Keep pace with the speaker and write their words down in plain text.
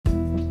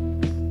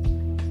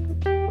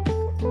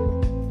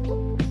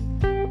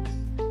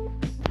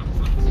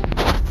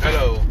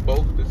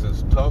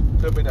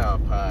With Me Now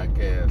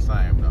podcast.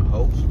 I am the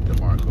host,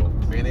 DeMarco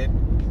Bennett.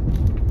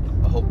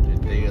 I hope your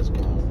day is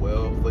going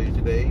well for you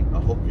today. I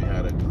hope you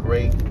had a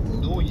great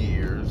New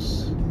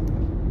Year's.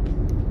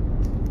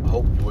 I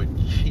hope you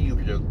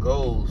achieved your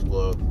goals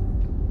for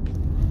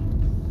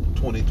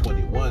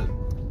 2021.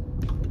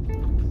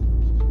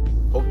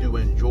 Hope you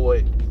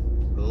enjoy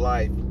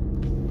life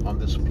on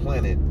this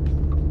planet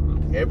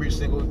every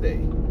single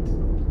day.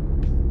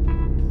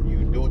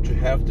 You do what you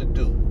have to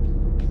do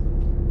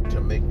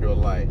to make your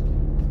life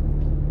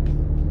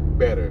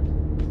better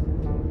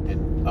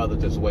and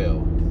others as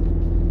well.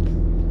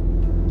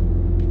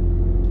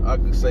 I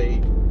could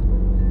say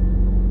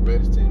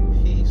rest in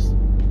peace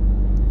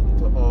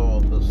to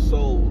all the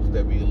souls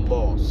that we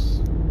lost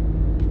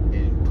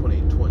in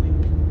 2020.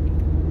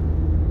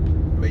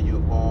 May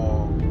you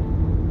all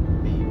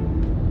be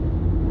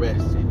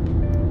resting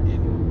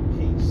in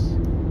peace,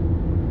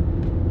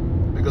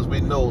 because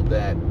we know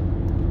that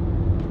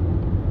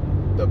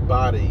the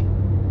body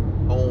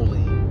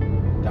only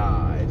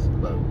dies,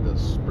 but the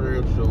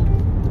spiritual,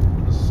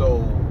 the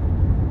soul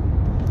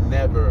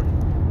never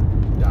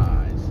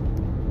dies.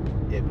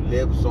 It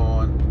lives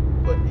on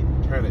for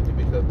eternity,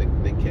 because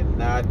they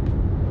cannot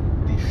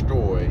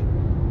destroy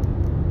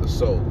the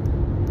soul,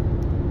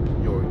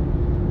 your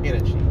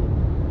energy,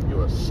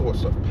 your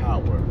source of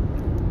power,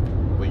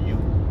 where you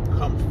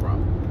come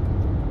from.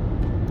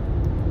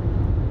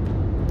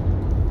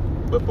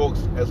 But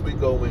folks, as we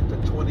go into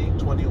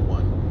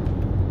 2021,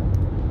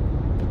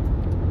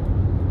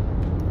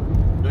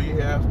 do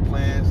you have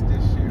plans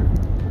this year?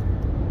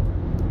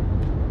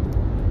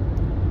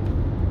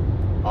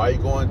 Are you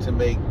going to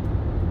make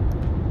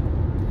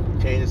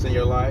changes in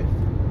your life?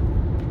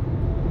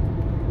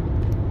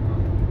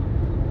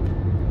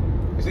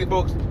 You see,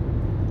 folks,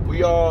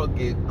 we all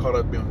get caught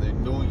up in the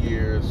New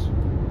Year's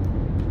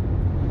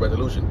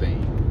resolution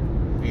thing.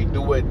 We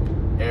do it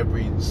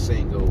every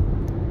single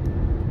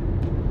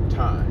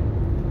time.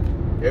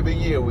 Every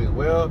year I'm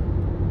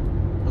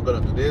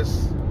going to do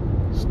this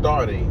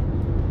starting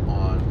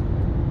on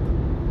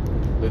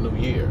the new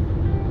year.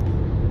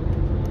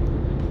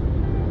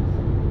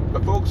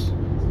 But folks,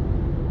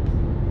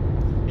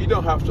 you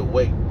don't have to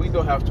wait. We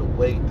don't have to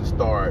wait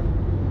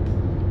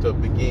to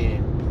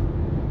begin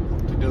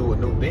to do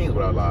new things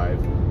with our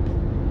lives.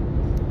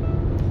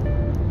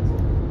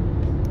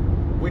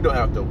 We don't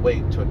have to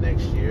wait till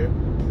next year,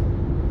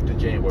 to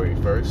January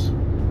 1st.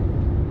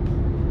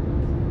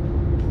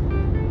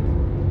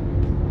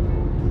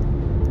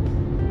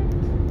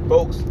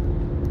 Folks,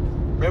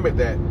 remember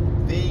that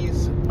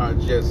these are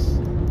just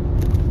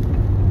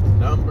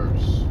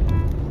numbers.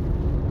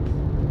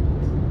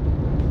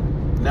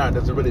 Now,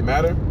 does it really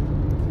matter?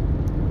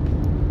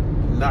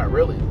 Not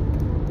really.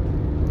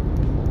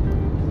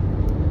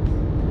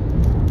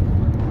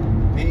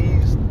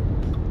 These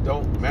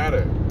don't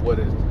matter. What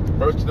is the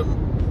first of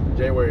them,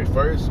 January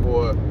 1st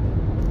or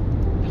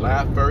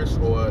July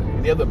 1st or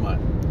any other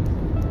month?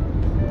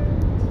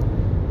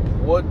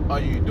 What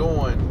are you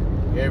doing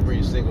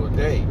every single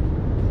day?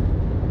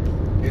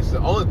 It's the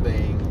only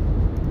thing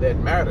that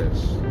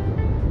matters.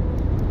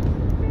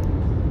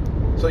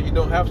 So you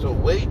don't have to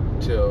wait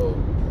till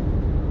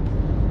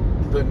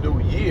the new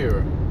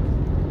year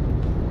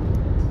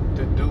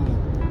to do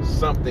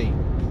something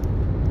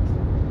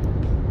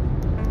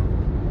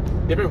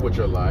different with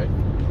your life.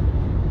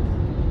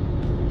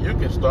 You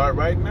can start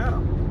right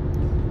now.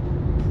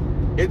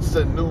 It's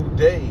a new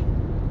day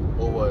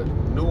or a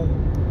new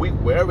week,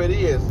 wherever it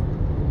is.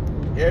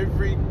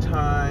 Every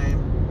time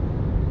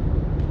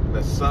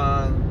the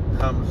sun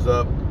comes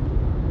up,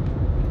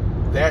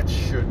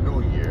 that's your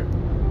new year.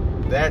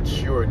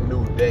 That's your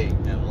new day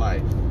in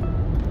life.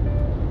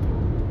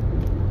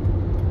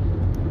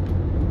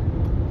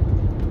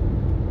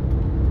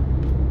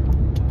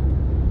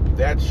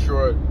 That's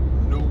your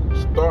new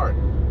start.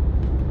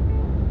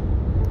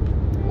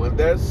 When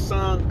that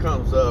sun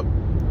comes up,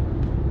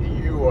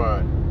 you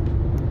are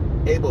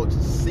able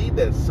to see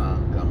that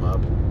sun come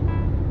up.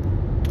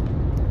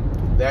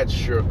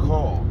 That's your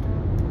call.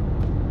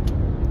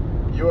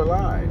 You're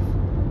alive.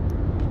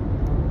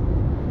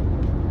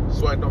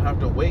 So I don't have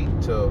to wait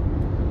till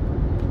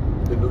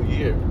the new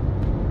year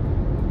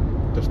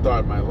to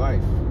start my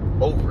life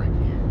over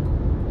again.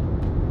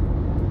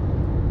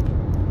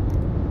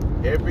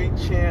 Every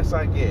chance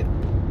I get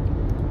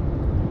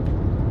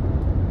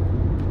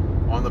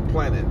on the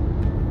planet,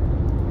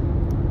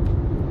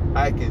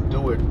 I can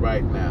do it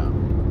right now.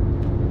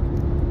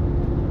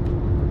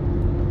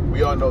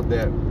 We all know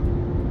that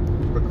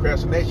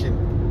procrastination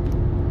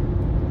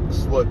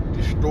is what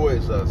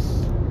destroys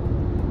us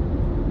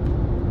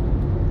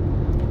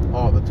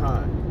all the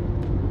time.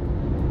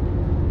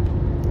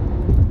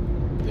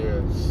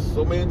 There's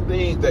so many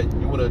things that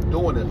you want to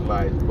do in this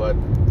life, but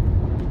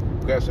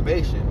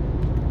procrastination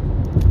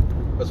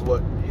is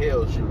what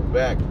holds you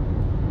back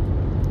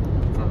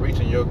from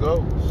reaching your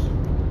goals.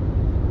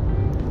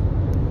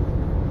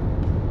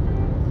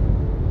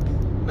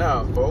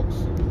 Now, folks,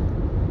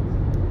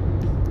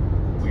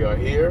 we are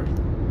here.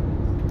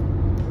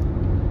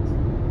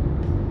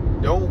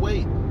 Don't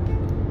wait.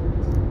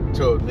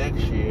 till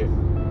next year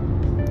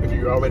if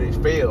you already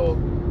failed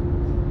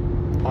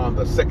on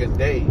the second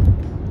day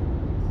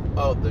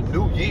of the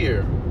new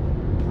year.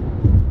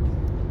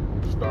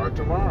 Start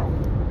tomorrow.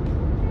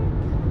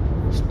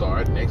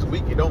 Start next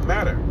week. It don't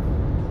matter.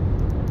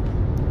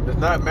 It does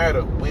not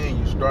matter when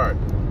you start,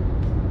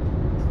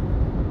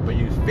 but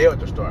you failed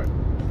to start.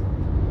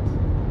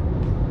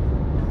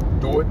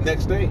 Do it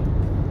next day,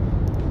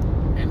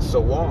 and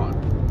so on.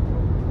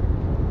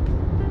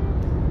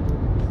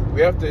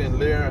 We have to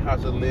learn how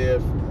to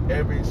live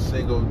every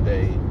single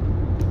day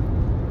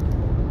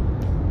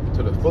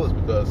to the fullest,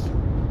 because,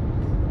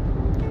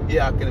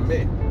 yeah, I can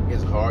admit,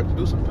 it's hard to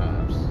do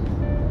sometimes.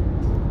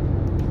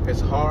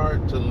 It's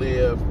hard to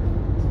live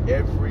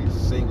every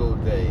single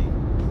day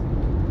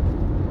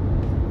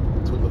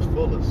to the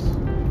fullest.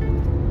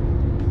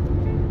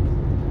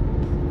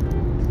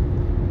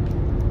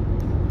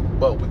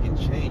 But we can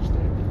change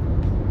that.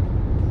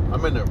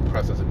 I'm in the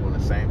process of doing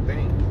the same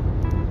thing.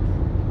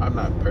 I'm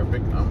not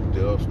perfect. I'm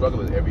still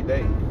struggling every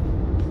day.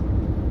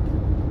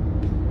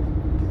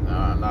 No,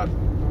 I'm not,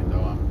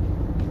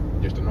 I'm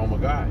just a normal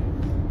guy.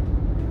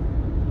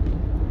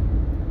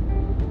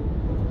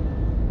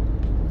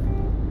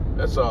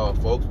 That's all,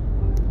 folks.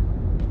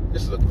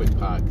 This is a quick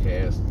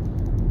podcast.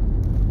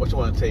 What you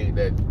want to tell you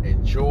that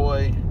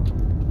enjoy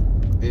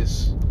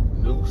this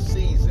new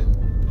season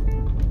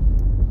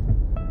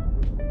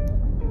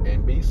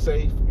and be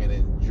safe and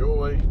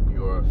enjoy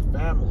your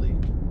family.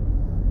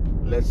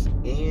 Let's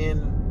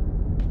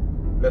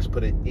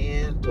put an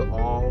end to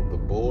all the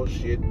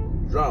bullshit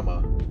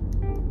drama,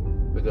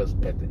 because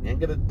at the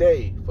end of the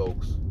day,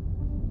 folks,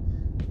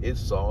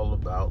 it's all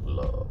about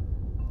love.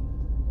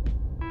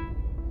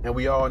 And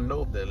we all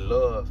know that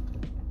love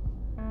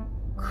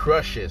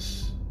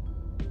crushes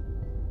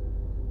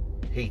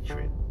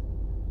hatred.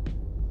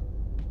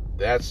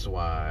 That's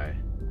why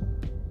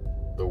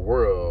the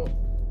world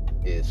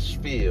is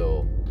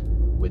filled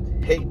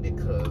with hate,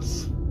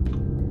 because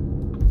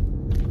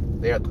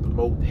they have to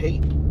promote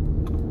hate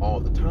all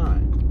the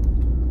time.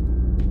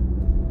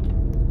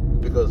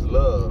 Because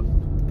love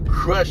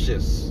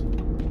crushes,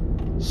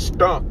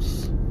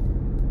 stomps,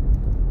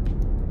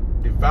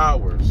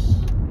 devours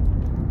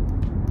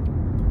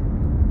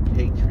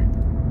hatred.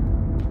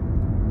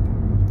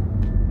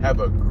 Have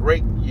a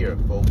great year,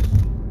 folks.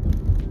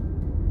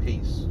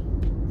 Peace.